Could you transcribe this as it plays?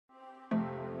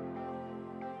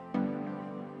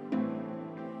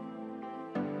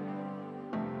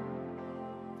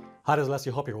Hi, this is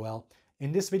Alessio. Hope you're well.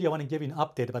 In this video, I want to give you an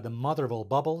update about the mother of all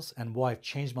bubbles and why I've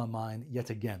changed my mind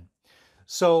yet again.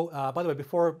 So, by the way,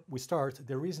 before we start,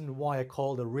 the reason why I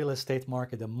call the real estate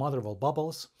market the mother of all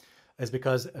bubbles is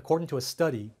because, according to a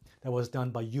study that was done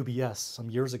by UBS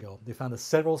some years ago, they found that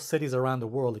several cities around the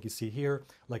world, like you see here,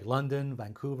 like London,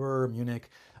 Vancouver, Munich,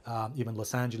 even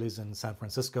Los Angeles and San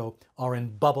Francisco, are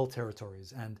in bubble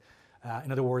territories. And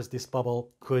in other words, this bubble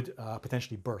could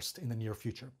potentially burst in the near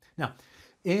future. Now,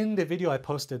 in the video I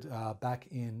posted back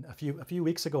in a few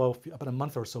weeks ago, about a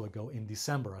month or so ago, in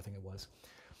December, I think it was,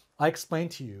 I explained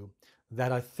to you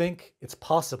that I think it's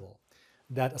possible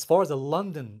that as far as the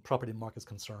London property market is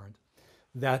concerned,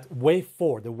 that the wave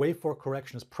 4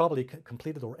 correction is probably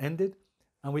completed or ended,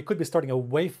 and we could be starting a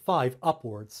wave 5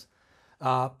 upwards,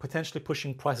 potentially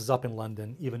pushing prices up in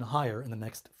London even higher in the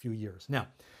next few years. Now,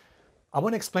 I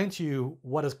want to explain to you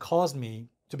what has caused me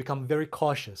to become very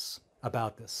cautious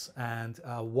about this and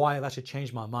why I've actually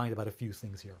changed my mind about a few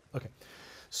things here. Okay,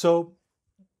 so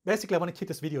basically I want to keep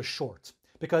this video short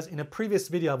because in a previous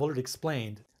video I've already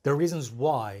explained the reasons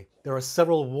why there are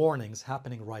several warnings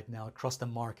happening right now across the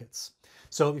markets.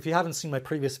 So if you haven't seen my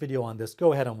previous video on this,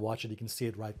 go ahead and watch it. You can see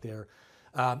it right there.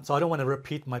 So I don't want to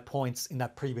repeat my points in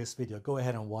that previous video. Go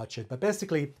ahead and watch it. But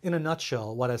basically, in a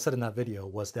nutshell, what I said in that video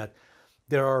was that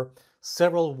there are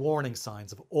several warning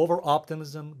signs of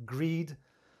over-optimism, greed,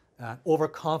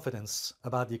 overconfidence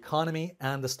about the economy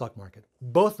and the stock market,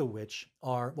 both of which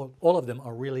are, well, all of them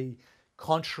are really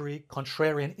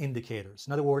contrarian indicators.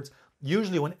 In other words,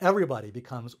 usually when everybody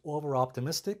becomes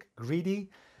over-optimistic, greedy,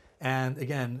 and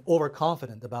again,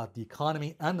 overconfident about the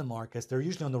economy and the markets, they're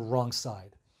usually on the wrong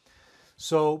side.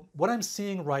 So what I'm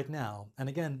seeing right now, and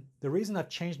again, the reason I've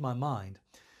changed my mind,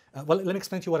 well, let me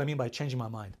explain to you what I mean by changing my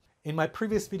mind. In my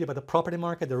previous video about the property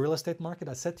market, the real estate market,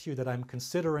 I said to you that I'm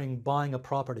considering buying a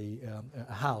property,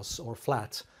 a house or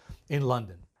flat in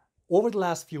London. Over the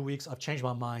last few weeks, I've changed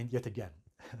my mind yet again.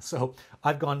 So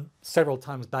I've gone several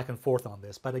times back and forth on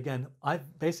this. But again,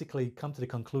 I've basically come to the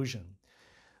conclusion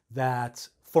that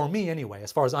for me anyway,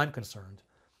 as far as I'm concerned,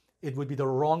 it would be the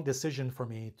wrong decision for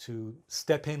me to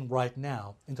step in right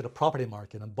now into the property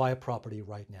market and buy a property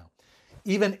right now,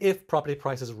 even if property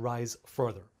prices rise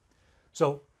further.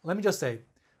 So let me just say,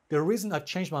 the reason I've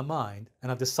changed my mind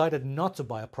and I've decided not to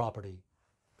buy a property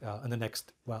in the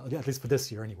next, well, at least for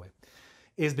this year anyway,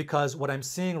 is because what I'm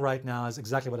seeing right now is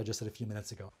exactly what I just said a few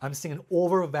minutes ago. I'm seeing an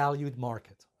overvalued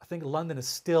market. I think London is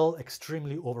still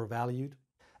extremely overvalued.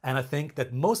 And I think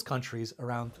that most countries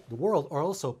around the world are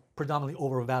also predominantly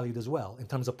overvalued as well in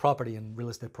terms of property and real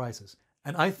estate prices.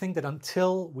 And I think that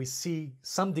until we see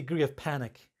some degree of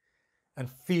panic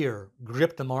and fear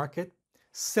grip the market,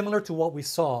 similar to what we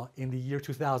saw in the year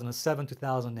 2007,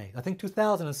 2008. I think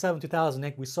 2007,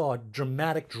 2008, we saw a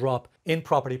dramatic drop in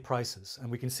property prices.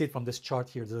 And we can see it from this chart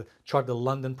here, the chart of the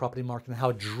London property market and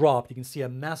how it dropped. You can see a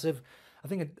massive, I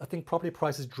think property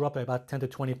prices dropped by about 10 to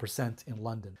 20% in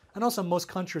London. And also most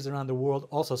countries around the world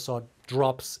also saw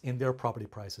drops in their property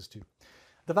prices too.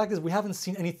 The fact is we haven't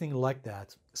seen anything like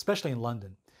that, especially in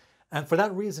London. And for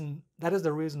that reason, that is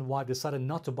the reason why I've decided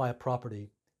not to buy a property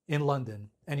in London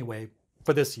anyway,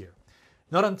 for this year.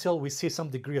 Not until we see some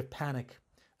degree of panic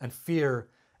and fear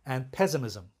and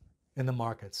pessimism in the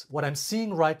markets. What I'm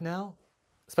seeing right now,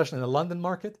 especially in the London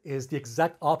market, is the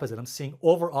exact opposite. I'm seeing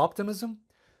over-optimism,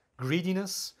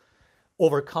 greediness,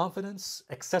 overconfidence,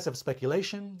 excessive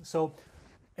speculation. So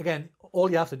again, all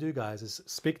you have to do, guys, is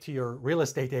speak to your real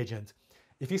estate agent.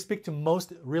 If you speak to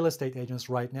most real estate agents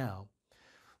right now,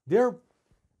 they're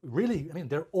really,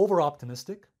 they're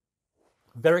over-optimistic,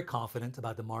 very confident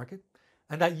about the market.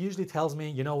 And that usually tells me,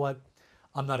 you know what,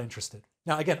 I'm not interested.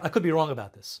 Now, again, I could be wrong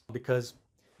about this because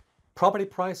property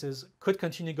prices could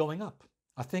continue going up.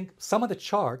 I think some of the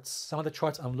charts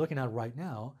I'm looking at right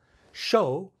now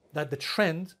show that the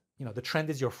trend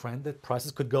is your friend, that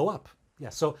prices could go up. Yeah,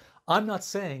 so I'm not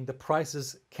saying the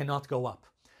prices cannot go up.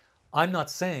 I'm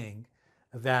not saying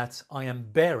that I am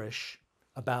bearish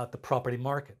about the property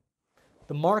market.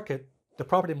 The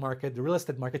property market, the real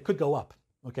estate market could go up.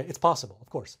 Okay, it's possible, of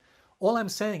course. All I'm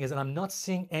saying is that I'm not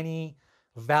seeing any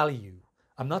value.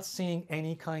 I'm not seeing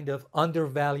any kind of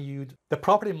undervalued. The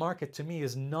property market to me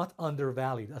is not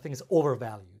undervalued. I think it's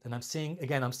overvalued. And I'm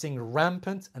seeing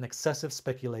rampant and excessive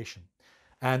speculation.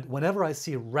 And whenever I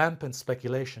see rampant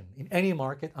speculation in any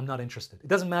market, I'm not interested. It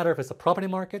doesn't matter if it's the property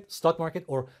market, stock market,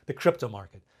 or the crypto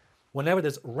market. Whenever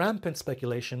there's rampant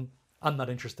speculation, I'm not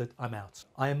interested, I'm out.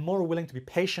 I am more willing to be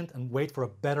patient and wait for a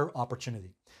better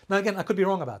opportunity. Now again, I could be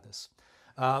wrong about this.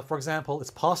 For example, it's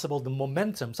possible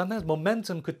sometimes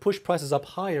momentum could push prices up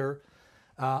higher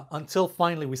until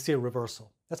finally we see a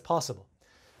reversal. That's possible.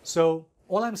 So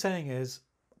All I'm saying is,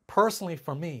 personally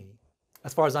for me,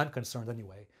 as far as I'm concerned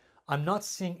anyway, I'm not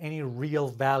seeing any real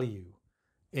value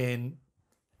in,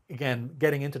 again,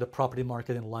 getting into the property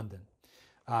market in London.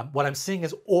 What I'm seeing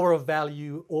is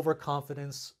overvalue,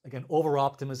 overconfidence, again,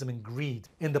 over-optimism and greed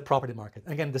in the property market.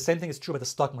 Again, the same thing is true about the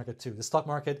stock market too. The stock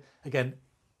market, again,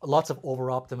 lots of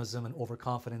over-optimism and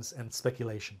overconfidence and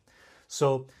speculation.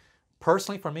 So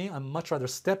personally for me, I'm much rather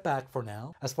step back for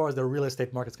now as far as the real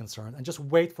estate market is concerned and just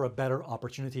wait for a better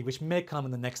opportunity which may come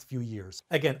in the next few years.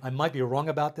 Again, I might be wrong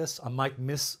about this. I might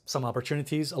miss some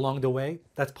opportunities along the way.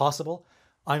 That's possible.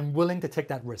 I'm willing to take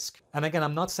that risk. And again,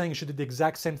 I'm not saying you should do the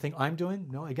exact same thing I'm doing.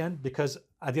 No, again, because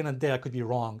at the end of the day, I could be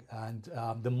wrong and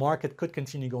the market could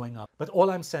continue going up. But all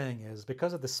I'm saying is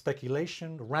because of the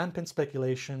speculation, rampant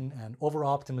speculation and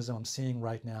over-optimism I'm seeing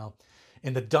right now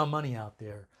in the dumb money out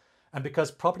there, and because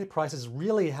property prices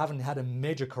really haven't had a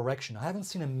major correction, I haven't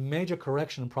seen a major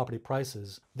correction in property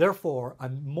prices. Therefore,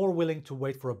 I'm more willing to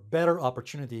wait for a better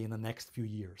opportunity in the next few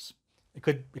years. It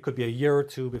could be a year or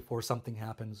two before something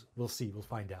happens. We'll see. We'll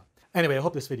find out. Anyway, I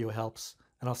hope this video helps,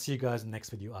 and I'll see you guys in the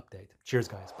next video update. Cheers,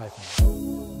 guys. Bye for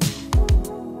now.